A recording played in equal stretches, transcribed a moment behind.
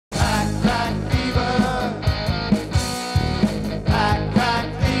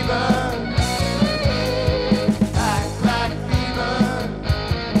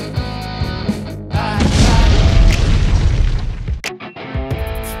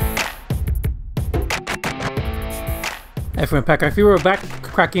F1 pack. I feel we're back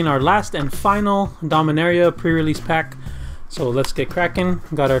cracking our last and final Dominaria pre-release pack. So let's get cracking.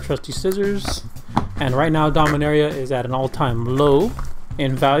 Got our trusty scissors. And right now Dominaria is at an all-time low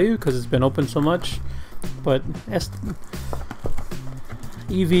in value because it's been open so much. But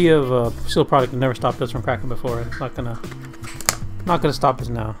EV of seal product never stopped us from cracking before. It's not gonna stop us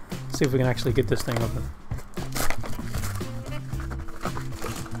now. Let's see if we can actually get this thing open.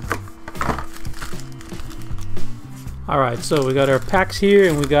 Alright, so we got our packs here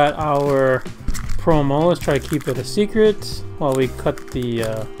and we got our promo. Let's try to keep it a secret while we cut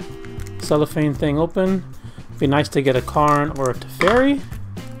the cellophane thing open. Be nice to get a Karn or a Teferi.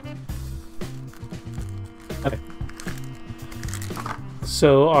 Okay.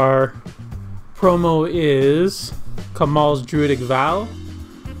 So our promo is Kamal's Druidic Vow.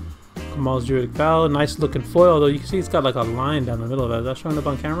 Kamal's Druidic Vow, nice looking foil, although you can see it's got like a line down the middle of it. Is that showing up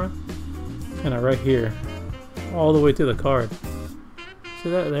on camera? Kind of right here. All the way to the card. See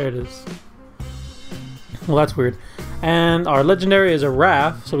that? There it is. Well, that's weird. And our legendary is a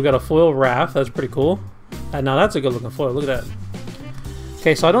Raph, so we got a foil Raph. That's pretty cool. And now that's a good looking foil. Look at that.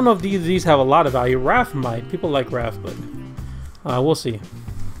 Okay, so I don't know if these have a lot of value. Raph might. People like Raph, but we'll see.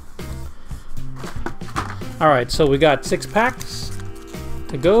 Alright, so we got 6 packs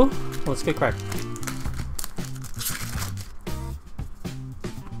to go. Let's get cracked.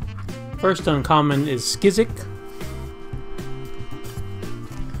 First uncommon is Skizik,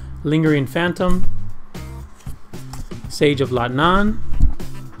 Lingering Phantom, Sage of Latnan,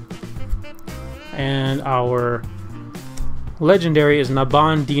 and our legendary is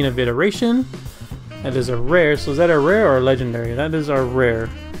Naban, Dean of Iteration. That is a rare. So is that a rare or a legendary? That is our rare.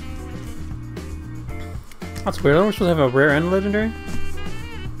 That's weird. Aren't we supposed to have a rare and a legendary?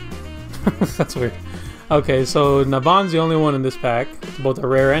 That's weird. Okay, so Naban's the only one in this pack, both a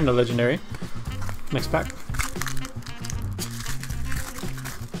rare and a legendary. Next pack.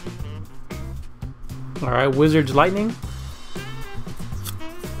 Alright, Wizard's Lightning.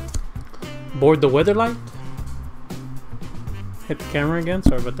 Board the Weatherlight. Hit the camera again,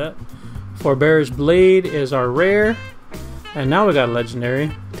 sorry about that. Forbearer's Blade is our rare. And now we got a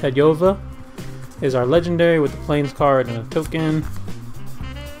legendary. Tedjova is our legendary with the Plains card and a token.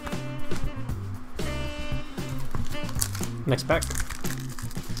 Next pack.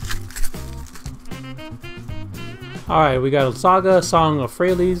 Alright, we got a Saga, Song of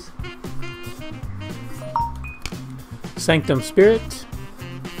Prerelease, Sanctum Spirit,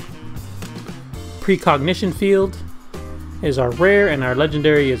 Precognition Field is our rare, and our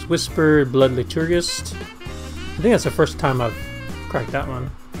legendary is Whisper, Blood Liturgist. I think that's the first time I've cracked that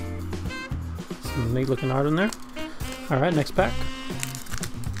one. Some neat looking art in there. Alright, next pack.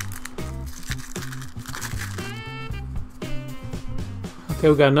 Okay,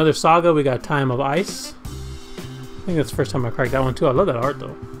 we got another Saga. We got Time of Ice. I think that's the first time I cracked that one too. I love that art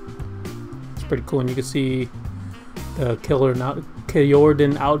though. It's pretty cool, and you can see the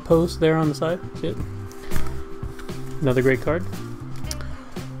Kjordan Outpost there on the side. See it? Another great card.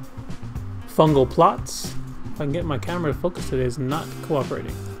 Fungal Plots. If I can get my camera to focus today, it's not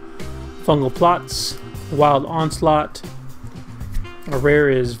cooperating. Fungal Plots. Wild Onslaught. A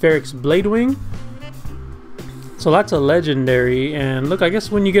rare is Varric's Bladewing. So that's a legendary, and look, I guess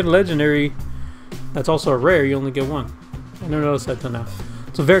when you get a legendary that's also a rare, you only get one. I never noticed that till now.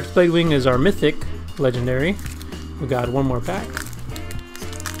 So Varric's Bladewing is our mythic legendary. We got one more pack.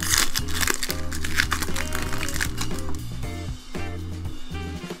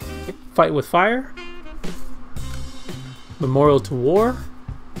 Fight with Fire. Memorial to War.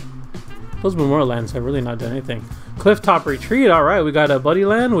 Those Memorial lands have really not done anything. Clifftop Retreat. Alright, we got a Buddy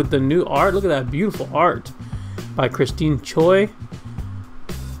Land with the new art. Look at that beautiful art by Christine Choi.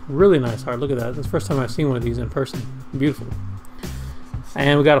 Really nice art. Look at that. That's the first time I've seen one of these in person. Beautiful.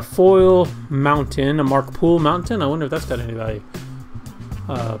 And we got a foil mountain, a Mark Poole mountain. I wonder if that's got any value.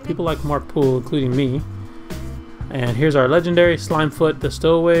 People like Mark Poole, including me. And here's our legendary Slimefoot, the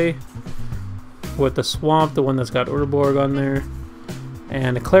Stowaway, with the Swamp, the one that's got Urborg on there.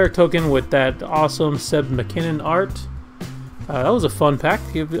 And a Cleric token with that awesome Seb McKinnon art. That was a fun pack.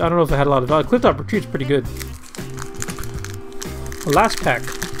 I don't know if it had a lot of value. Clifftop Retreat's pretty good. Last pack.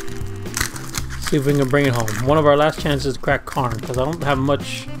 See if we can bring it home. One of our last chances to crack Karn, because I don't have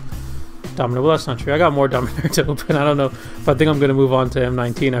much Dominaria. Well, that's not true. I got more Dominaria to open. I don't know if I think I'm going to move on to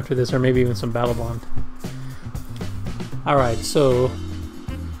M19 after this, or maybe even some Battle Bond. Alright, so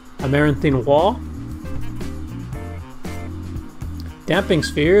Amaranthine Wall. Damping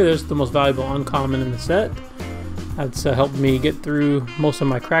Sphere. There's the most valuable uncommon in the set. That's helped me get through most of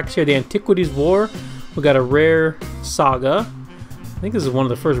my cracks here. The Antiquities War. We got a rare Saga. I think this is one of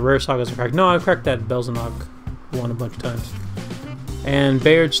the first rare sagas I cracked. No, I cracked that Belzenog won a bunch of times. And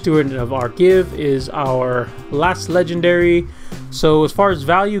Bayard, Steward of our Give is our last legendary. So as far as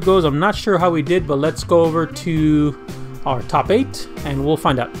value goes, I'm not sure how we did, but let's go over to our top 8 and we'll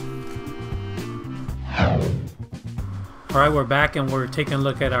find out. Alright, we're back and we're taking a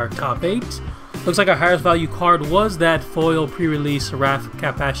look at our top 8. Looks like our highest value card was that foil pre-release Wrath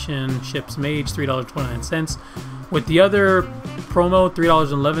Capashen Ship's Mage, $3.29. With the other promo,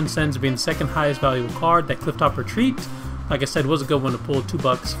 $3.11 being the second highest valuable card. That Clifftop Retreat, like I said, was a good one to pull,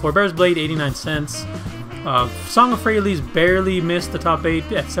 $2. Forebear's Blade, 89 cents. Song of Prerelease barely missed the top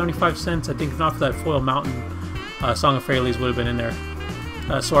 8 at 75 cents. I think if not for that Foil Mountain, Song of Prerelease would have been in there.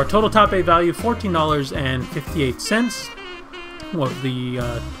 So our total top 8 value, $14.58. Well, the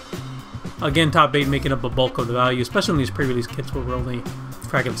again, top 8 making up a bulk of the value, especially in these pre-release kits where we're only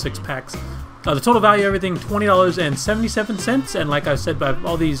cracking 6 packs. The total value of everything, $20.77, and like I said, by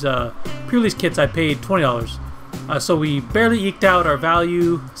all these pre-release kits, I paid $20. So we barely eked out our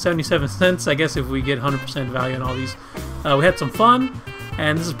value, 77 cents. I guess if we get 100% value on all these. We had some fun,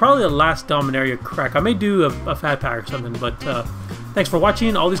 and this is probably the last Dominaria crack. I may do a fat pack or something, but thanks for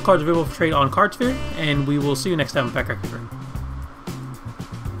watching. All these cards are available for trade on Cardsphere, and we will see you next time on Pack Crack.